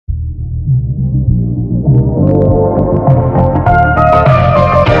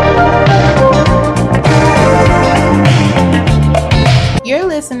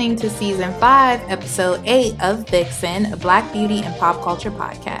to Season 5, Episode 8 of Vixen, a Black beauty and pop culture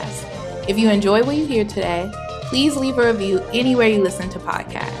podcast. If you enjoy what you hear today, please leave a review anywhere you listen to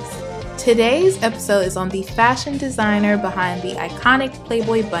podcasts. Today's episode is on the fashion designer behind the iconic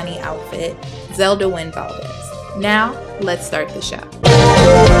Playboy bunny outfit, Zelda Wynn Valdez. Now, let's start the show.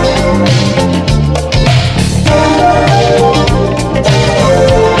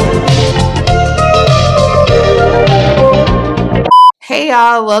 Hey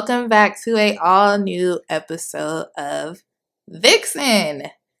y'all, welcome back to a all new episode of Vixen.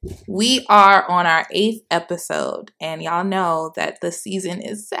 We are on our 8th episode, and y'all know that the season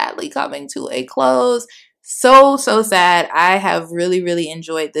is sadly coming to a close. So sad. I have really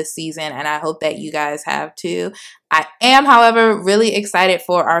enjoyed this season, and I hope that you guys have too. I am, however, really excited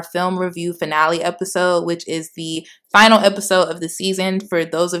for our film review finale episode, which is the final episode of the season. For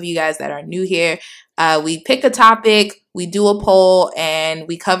those of you guys that are new here, we pick a topic, we do a poll, and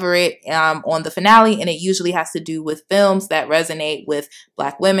we cover it on the finale, and it usually has to do with films that resonate with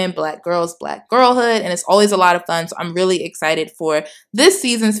Black women, Black girls, Black girlhood, and it's always a lot of fun. So I'm really excited for this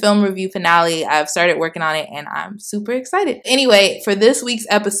season's film review finale. I've started working on it, and I'm super excited. Anyway, for this week's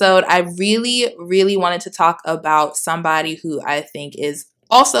episode, I really wanted to talk about somebody who I think is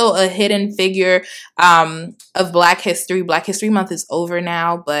also a hidden figure of Black history. Black History Month is over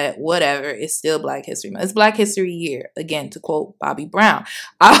now, but whatever. It's still Black History Month. It's Black History Year, again, to quote Bobby Brown.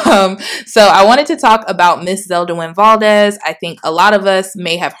 So I wanted to talk about Miss Zelda Wynn Valdez. I think a lot of us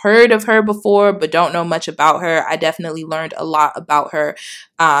may have heard of her before, but don't know much about her. I definitely learned a lot about her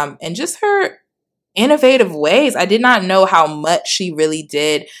and just her innovative ways. I did not know how much she really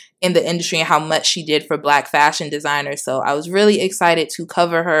did in the industry and how much she did for Black fashion designers. So I was really excited to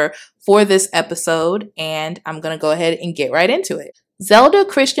cover her for this episode, and I'm going to go ahead and get right into it. Zelda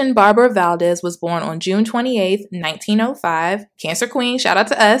Christian Barber Valdez was born on June 28th, 1905, Cancer Queen, shout out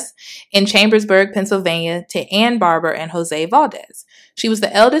to us, in Chambersburg, Pennsylvania, to Ann Barber and Jose Valdez. She was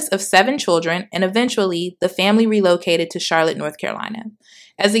the eldest of 7 children, and eventually the family relocated to Charlotte, North Carolina.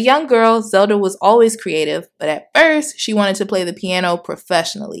 As a young girl, Zelda was always creative, but at first, she wanted to play the piano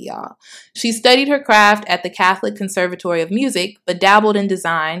professionally, y'all. She studied her craft at the Catholic Conservatory of Music, but dabbled in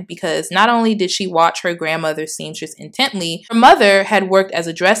design because not only did she watch her grandmother's seamstress intently, her mother had worked as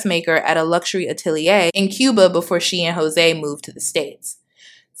a dressmaker at a luxury atelier in Cuba before she and Jose moved to the States.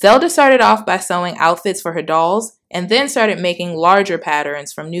 Zelda started off by sewing outfits for her dolls, and then started making larger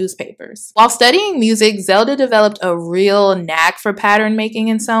patterns from newspapers. While studying music, Zelda developed a real knack for pattern making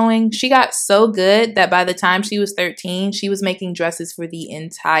and sewing. She got so good that by the time she was 13, she was making dresses for the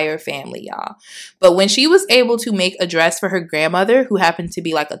entire family, y'all. But when she was able to make a dress for her grandmother, who happened to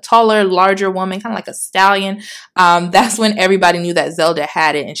be like a taller, larger woman, kind of like a stallion, that's when everybody knew that Zelda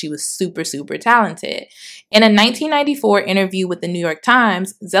had it, and she was super talented. In a 1994 interview with the New York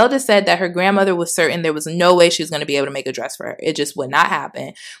Times, Zelda said that her grandmother was certain there was no way she was going to be able to make a dress for her. It just would not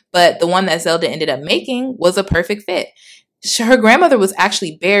happen. But the one that Zelda ended up making was a perfect fit. Her grandmother was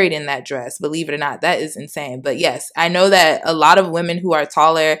actually buried in that dress, believe it or not. That is insane. But yes, I know that a lot of women who are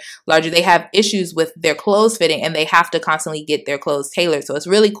taller, larger, they have issues with their clothes fitting, and they have to constantly get their clothes tailored. So it's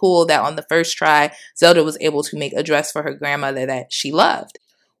really cool that on the first try, Zelda was able to make a dress for her grandmother that she loved.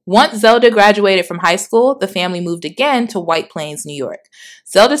 Once Zelda graduated from high school, the family moved again to White Plains, New York.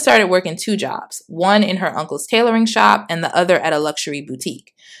 Zelda started working 2 jobs, one in her uncle's tailoring shop and the other at a luxury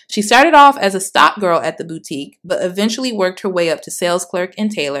boutique. She started off as a stock girl at the boutique, but eventually worked her way up to sales clerk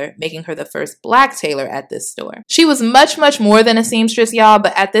and tailor, making her the first Black tailor at this store. She was much more than a seamstress, y'all,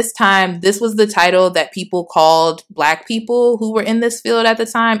 but at this time, this was the title that people called Black people who were in this field at the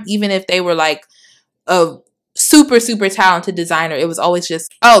time, even if they were like a super talented designer. It was always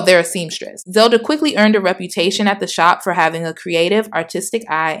just, oh, they're a seamstress. Zelda quickly earned a reputation at the shop for having a creative, artistic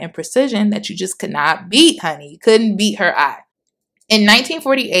eye and precision that you just could not beat, honey. You couldn't beat her eye. In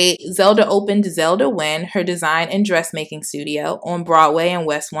 1948, Zelda opened Zelda Wynn, her design and dressmaking studio, on Broadway and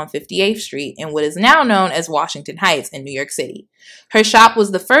West 158th Street in what is now known as Washington Heights in New York City. Her shop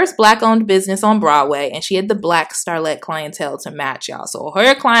was the first Black-owned business on Broadway, and she had the Black starlet clientele to match, y'all. So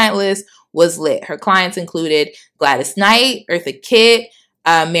her client list was lit. Her clients included Gladys Knight, Eartha Kitt,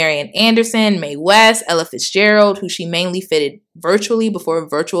 Marian Anderson, Mae West, Ella Fitzgerald, who she mainly fitted virtually before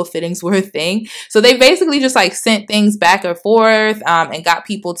virtual fittings were a thing. So they basically just like sent things back and forth and got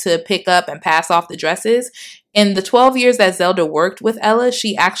people to pick up and pass off the dresses. In the 12 years that Zelda worked with Ella,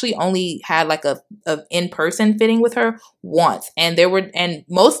 she actually only had like a in-person fitting with her once. And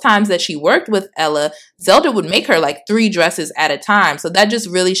most times that she worked with Ella, Zelda would make her like 3 dresses at a time. So that just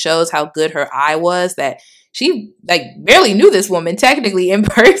really shows how good her eye was, that she like barely knew this woman technically in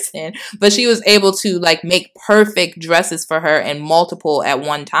person, but she was able to like make perfect dresses for her and multiple at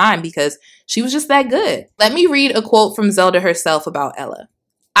one time because she was just that good. Let me read a quote from Zelda herself about Ella.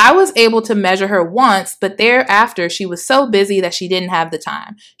 I was able to measure her once, but thereafter she was so busy that she didn't have the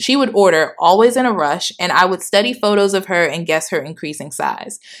time. She would order, always in a rush, and I would study photos of her and guess her increasing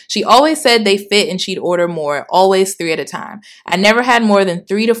size. She always said they fit and she'd order more, always 3 at a time. I never had more than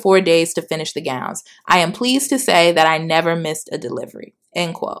 3 to 4 days to finish the gowns. I am pleased to say that I never missed a delivery.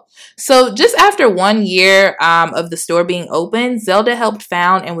 End quote. So just after 1 year of the store being open, Zelda helped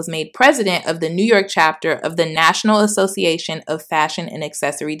found and was made president of the New York chapter of the National Association of Fashion and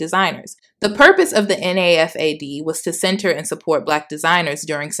Accessory Designers. The purpose of the NAFAD was to center and support Black designers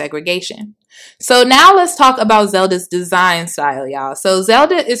during segregation. So now let's talk about Zelda's design style, y'all. So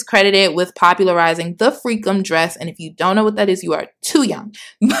Zelda is credited with popularizing the freakum dress, and if you don't know what that is, you are too young.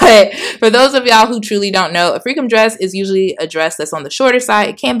 But for those of y'all who truly don't know, a freakum dress is usually a dress that's on the shorter side.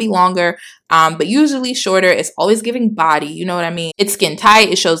 It can be longer, but usually shorter. It's always giving body, you know what I mean? It's skin tight.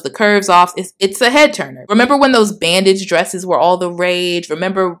 It shows the curves off. It's a head turner. Remember when those bandage dresses were all the rage?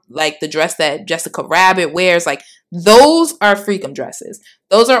 Remember like the dress that Jessica Rabbit wears? Like those are freakum dresses.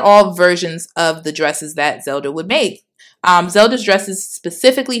 Those are all versions of the dresses that Zelda would make. Zelda's dresses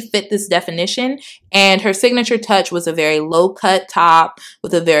specifically fit this definition, and her signature touch was a very low-cut top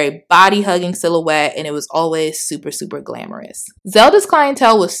with a very body-hugging silhouette, and it was always super, super glamorous. Zelda's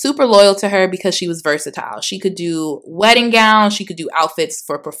clientele was super loyal to her because she was versatile. She could do wedding gowns, she could do outfits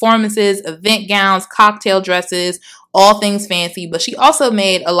for performances, event gowns, cocktail dresses, all things fancy, but she also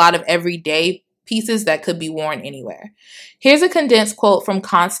made a lot of everyday pieces that could be worn anywhere. Here's a condensed quote from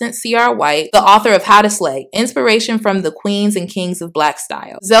Constance C.R. White, the author of How to Slay, inspiration from the queens and kings of Black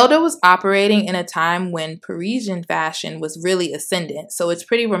style. Zelda was operating in a time when Parisian fashion was really ascendant, so it's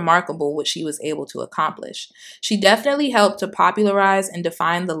pretty remarkable what she was able to accomplish. She definitely helped to popularize and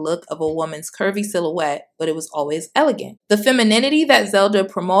define the look of a woman's curvy silhouette, but it was always elegant. The femininity that Zelda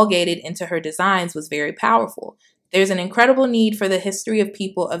promulgated into her designs was very powerful. There's an incredible need for the history of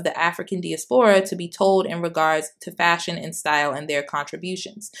people of the African diaspora to be told in regards to fashion and style and their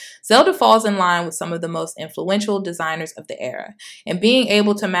contributions. Zelda falls in line with some of the most influential designers of the era, and being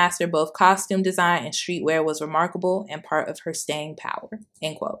able to master both costume design and streetwear was remarkable and part of her staying power.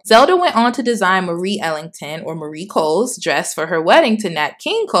 End quote. Zelda went on to design Marie Ellington, or Marie Cole's, dress for her wedding to Nat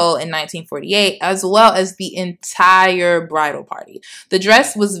King Cole in 1948, as well as the entire bridal party. The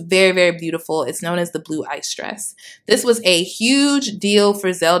dress was very, very beautiful. It's known as the Blue Ice dress. This was a huge deal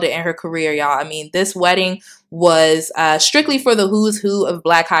for Zelda in her career, y'all. I mean, this wedding was strictly for the who's who of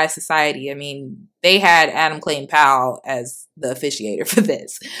Black high society. I mean, they had Adam Clayton Powell as the officiator for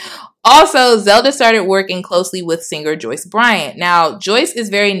this. Also, Zelda started working closely with singer Joyce Bryant. Now, Joyce is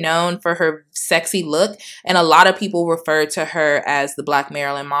very known for her sexy look, and a lot of people refer to her as the Black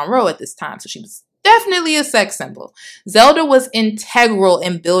Marilyn Monroe at this time. So she was definitely a sex symbol. Zelda was integral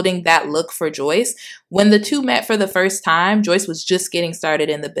in building that look for Joyce. When the two met for the first time, Joyce was just getting started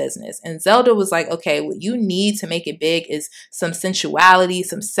in the business. And Zelda was like, okay, what you need to make it big is some sensuality,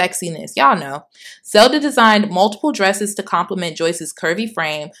 some sexiness. Y'all know. Zelda designed multiple dresses to complement Joyce's curvy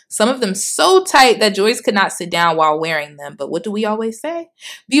frame, some of them so tight that Joyce could not sit down while wearing them. But what do we always say?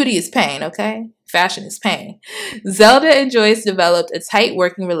 Beauty is pain, okay? Fashion is pain. Zelda and Joyce developed a tight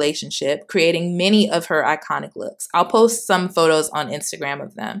working relationship, creating many of her iconic looks. I'll post some photos on Instagram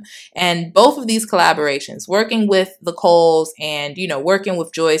of them. And both of these collaborations, working with the Coles and, working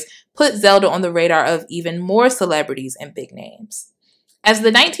with Joyce, put Zelda on the radar of even more celebrities and big names. As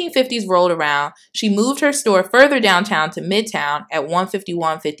the 1950s rolled around, she moved her store further downtown to Midtown at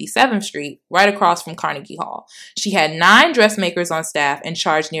 151 57th Street, right across from Carnegie Hall. She had 9 dressmakers on staff and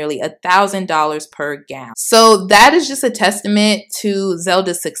charged nearly $1,000 per gown. So that is just a testament to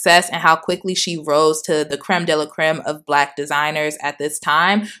Zelda's success and how quickly she rose to the creme de la creme of Black designers at this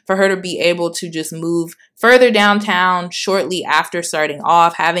time. For her to be able to just move further downtown shortly after starting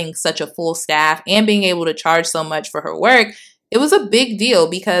off, having such a full staff, and being able to charge so much for her work, it was a big deal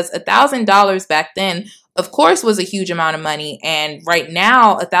because $1,000 back then, of course, was a huge amount of money. And right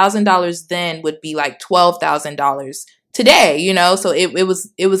now, $1,000 then would be like $12,000 today, So it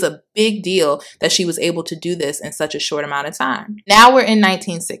was a big deal that she was able to do this in such a short amount of time. Now we're in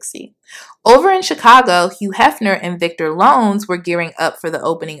 1960. Over in Chicago, Hugh Hefner and Victor Loans were gearing up for the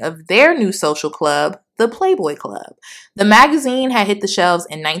opening of their new social club, the Playboy Club. The magazine had hit the shelves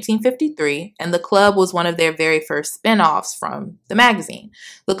in 1953, and the club was one of their very first spin-offs from the magazine.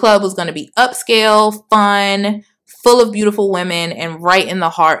 The club was going to be upscale, fun, full of beautiful women, and right in the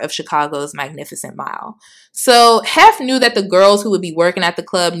heart of Chicago's Magnificent Mile. So Hef knew that the girls who would be working at the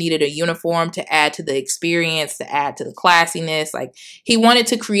club needed a uniform to add to the experience, to add to the classiness. Like, he wanted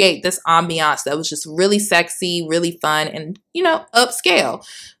to create this ambiance that was just really sexy, really fun, and, upscale.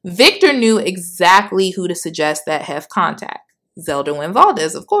 Victor knew exactly who to suggest that Hef contact. Zelda Wynne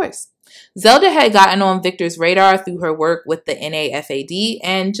Valdez, of course. Zelda had gotten on Victor's radar through her work with the NAFAD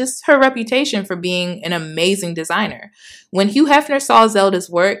and just her reputation for being an amazing designer. When Hugh Hefner saw Zelda's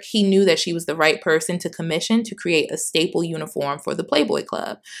work, he knew that she was the right person to commission to create a staple uniform for the Playboy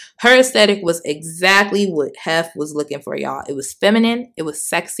Club. Her aesthetic was exactly what Hef was looking for, y'all. It was feminine, it was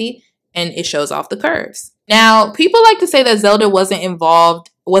sexy, and it shows off the curves. Now, people like to say that Zelda wasn't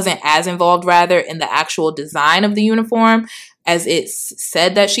as involved in the actual design of the uniform as it's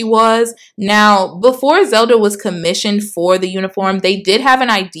said that she was. Now, before Zelda was commissioned for the uniform, they did have an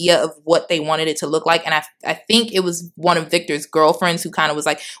idea of what they wanted it to look like. And I think it was one of Victor's girlfriends who kind of was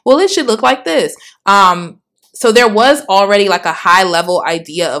like, well, it should look like this. So there was already like a high level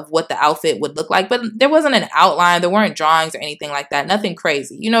idea of what the outfit would look like, but there wasn't an outline. There weren't drawings or anything like that. Nothing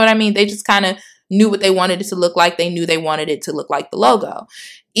crazy. You know what I mean? They just kind of knew what they wanted it to look like. They knew they wanted it to look like the logo.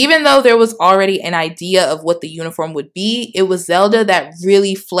 Even though there was already an idea of what the uniform would be, it was Zelda that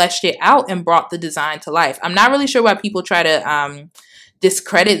really fleshed it out and brought the design to life. I'm not really sure why people try to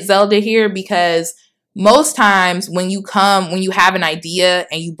discredit Zelda here, because most times when you have an idea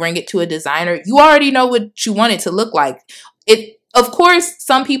and you bring it to a designer, you already know what you want it to look like. Of course,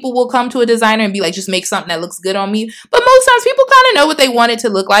 some people will come to a designer and be like, just make something that looks good on me. But most times people kind of know what they want it to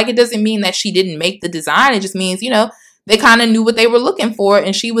look like. It doesn't mean that she didn't make the design. It just means, they kind of knew what they were looking for,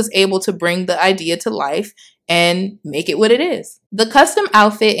 and she was able to bring the idea to life and make it what it is. The custom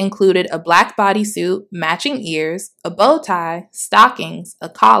outfit included a black bodysuit, matching ears, a bow tie, stockings, a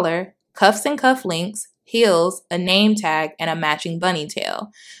collar, cuffs and cufflinks, heels, a name tag, and a matching bunny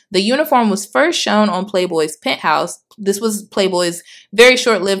tail. The uniform was first shown on Playboy's Penthouse. This was Playboy's very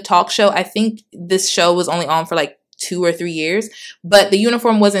short-lived talk show. I think this show was only on for like 2 or 3 years, but the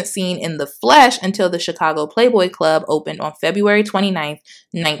uniform wasn't seen in the flesh until the Chicago Playboy Club opened on February 29th,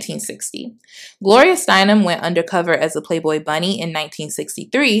 1960. Gloria Steinem went undercover as a Playboy bunny in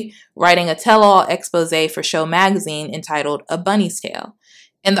 1963, writing a tell-all expose for Show magazine entitled A Bunny's Tale.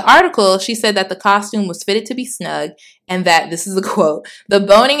 In the article, she said that the costume was fitted to be snug and that, this is a quote, the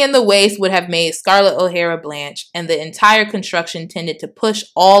boning in the waist would have made Scarlett O'Hara blanch, and the entire construction tended to push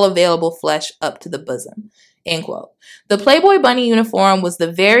all available flesh up to the bosom. End quote. The Playboy bunny uniform was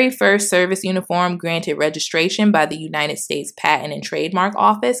the very first service uniform granted registration by the United States Patent and Trademark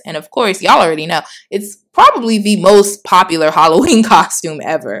Office. And of course, y'all already know, it's probably the most popular Halloween costume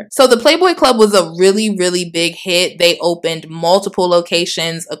ever. So the Playboy Club was a really, really big hit. They opened multiple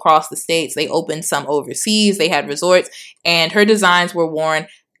locations across the states. They opened some overseas. They had resorts, and her designs were worn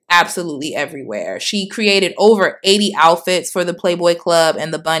absolutely everywhere. She created over 80 outfits for the Playboy Club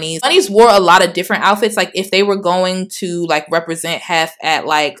and the bunnies. Bunnies wore a lot of different outfits. Like if they were going to like represent Hef at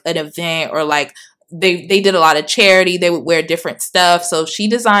like an event, or like they did a lot of charity, they would wear different stuff. So she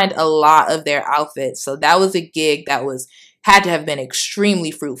designed a lot of their outfits. So that was a gig that had to have been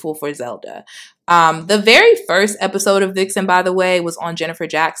extremely fruitful for Zelda. The very first episode of Vixen, by the way, was on Jennifer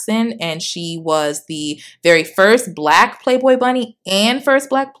Jackson, and she was the very first Black Playboy bunny and first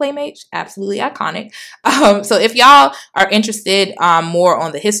Black playmate. Absolutely iconic. So if y'all are interested more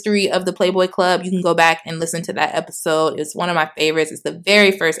on the history of the Playboy Club, you can go back and listen to that episode. It's one of my favorites. It's the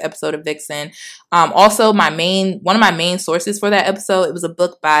very first episode of Vixen. Also, one of my main sources for that episode, it was a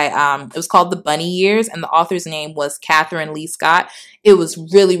book by, it was called The Bunny Years, and the author's name was Catherine Lee Scott. It was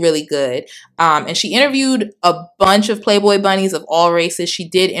really, really good. And she interviewed a bunch of Playboy bunnies of all races. She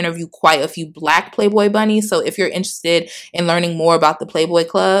did interview quite a few Black Playboy bunnies. So if you're interested in learning more about the Playboy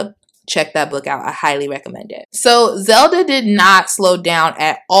Club, check that book out. I highly recommend it. So Zelda did not slow down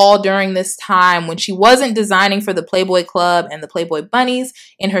at all during this time. When she wasn't designing for the Playboy Club and the Playboy Bunnies,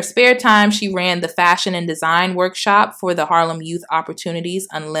 in her spare time, she ran the fashion and design workshop for the Harlem Youth Opportunities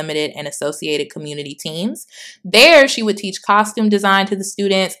Unlimited and associated community teams. There, she would teach costume design to the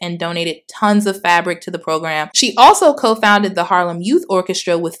students and donated tons of fabric to the program. She also co-founded the Harlem Youth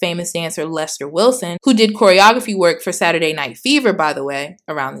Orchestra with famous dancer Lester Wilson, who did choreography work for Saturday Night Fever, by the way,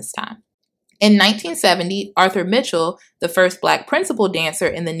 around this time. In 1970, Arthur Mitchell, the first Black principal dancer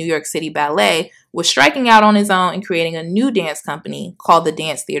in the New York City Ballet, was striking out on his own and creating a new dance company called the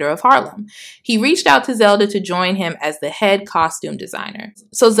Dance Theater of Harlem. He reached out to Zelda to join him as the head costume designer.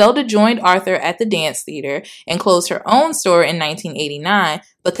 So Zelda joined Arthur at the Dance Theater and closed her own store in 1989,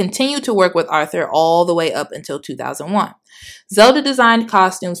 but continued to work with Arthur all the way up until 2001. Zelda designed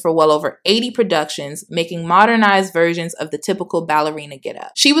costumes for well over 80 productions, making modernized versions of the typical ballerina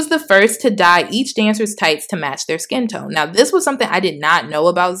getup. She was the first to dye each dancer's tights to match their skin tone. Now, this was something I did not know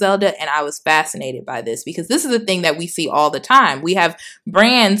about Zelda, and I was fascinated by this because this is a thing that we see all the time. We have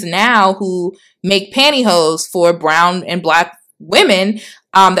brands now who make pantyhose for brown and Black women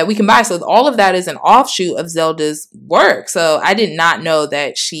that we can buy. So all of that is an offshoot of Zelda's work. So I did not know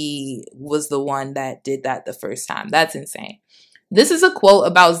that she was the one that did that the first time. That's insane. This is a quote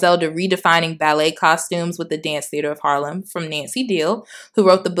about Zelda redefining ballet costumes with the Dance Theater of Harlem from Nancy Deal, who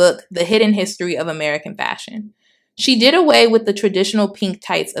wrote the book, The Hidden History of American Fashion. She did away with the traditional pink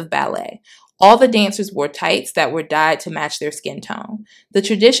tights of ballet. All the dancers wore tights that were dyed to match their skin tone. The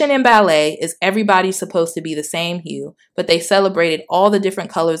tradition in ballet is everybody's supposed to be the same hue, but they celebrated all the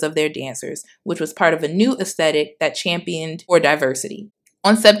different colors of their dancers, which was part of a new aesthetic that championed for diversity.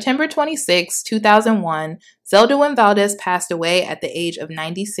 On September 26, 2001, Zelda Wynne Valdez passed away at the age of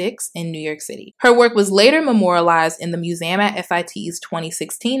 96 in New York City. Her work was later memorialized in the museum at FIT's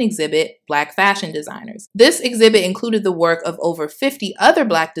 2016 exhibit, Black Fashion Designers. This exhibit included the work of over 50 other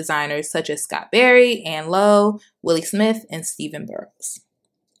Black designers such as Scott Berry, Ann Lowe, Willie Smith, and Stephen Burrows.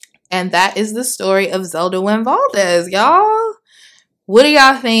 And that is the story of Zelda Wynne Valdez, y'all. What do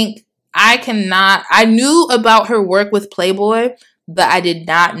y'all think? I knew about her work with Playboy, but I did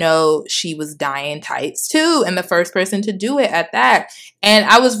not know she was dyeing tights too, and the first person to do it at that. And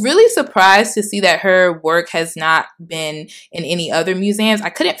I was really surprised to see that her work has not been in any other museums. I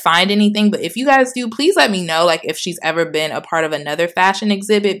couldn't find anything, but if you guys do, please let me know, like, if she's ever been a part of another fashion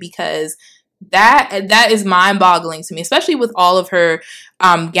exhibit, because that is mind-boggling to me, especially with all of her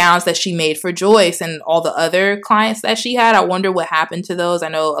gowns that she made for Joyce and all the other clients that she had. I wonder what happened to those. I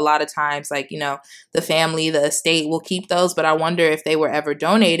know a lot of times, like, you know, the family, the estate will keep those, but I wonder if they were ever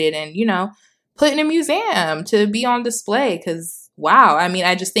donated and, you know, put in a museum to be on display, because wow, I mean,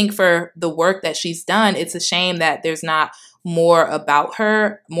 I just think for the work that she's done, it's a shame that there's not more about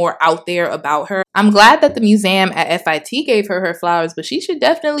her, more out there about her. I'm glad that the museum at FIT gave her flowers, but she should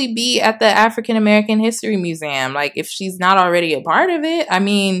definitely be at the African American History Museum. Like, if she's not already a part of it, I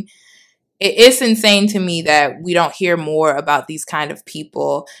mean, it's insane to me that we don't hear more about these kind of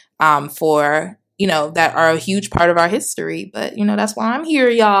people for, you know, that are a huge part of our history. But, you know, that's why I'm here,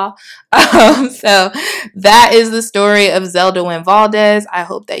 y'all. So that is the story of Zelda Wynne Valdez. I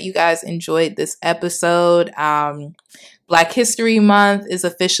hope that you guys enjoyed this episode. Black History Month is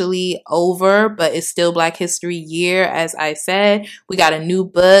officially over, but it's still Black History Year. As I said, we got a new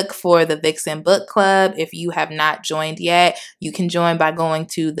book for the Vixen Book Club. If you have not joined yet, you can join by going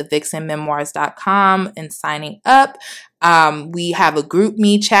to thevixenmemoirs.com and signing up. We have a group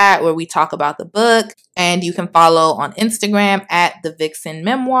me chat where we talk about the book, and you can follow on Instagram at The Vixen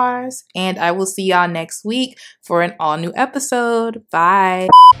Memoirs. And I will see y'all next week for an all new episode. Bye.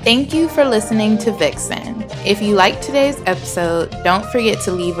 Thank you for listening to Vixen. If you liked today's episode, don't forget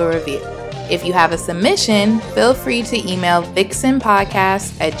to leave a review. If you have a submission, feel free to email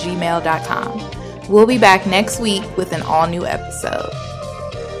vixenpodcast@gmail.com. We'll be back next week with an all new episode.